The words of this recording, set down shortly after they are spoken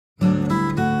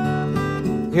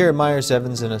Here at Myers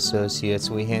Evans & Associates,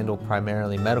 we handle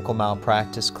primarily medical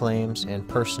malpractice claims and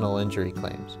personal injury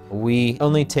claims. We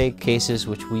only take cases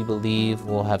which we believe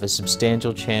will have a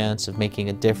substantial chance of making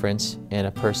a difference in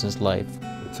a person's life.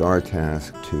 It's our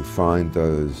task to find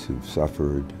those who've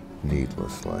suffered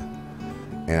needlessly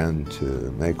and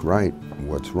to make right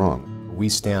what's wrong. We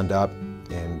stand up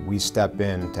and we step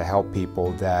in to help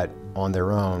people that on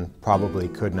their own probably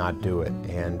could not do it,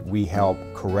 and we help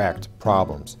correct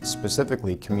problems,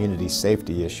 specifically community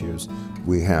safety issues.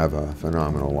 We have a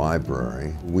phenomenal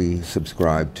library. We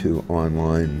subscribe to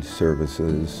online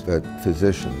services that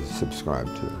physicians subscribe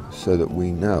to so that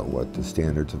we know what the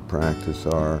standards of practice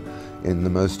are in the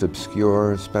most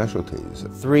obscure specialties.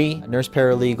 3 nurse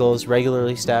paralegals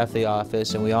regularly staff the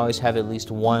office, and we always have at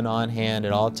least one on hand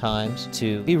at all times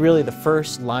to be really the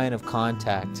first line of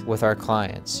contact with our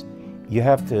clients. You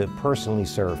have to personally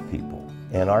serve people,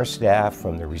 and our staff,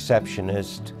 from the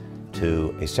receptionist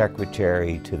to a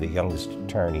secretary to the youngest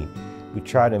attorney, we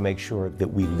try to make sure that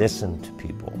we listen to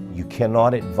people. You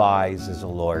cannot advise as a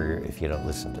lawyer if you don't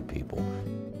listen to people.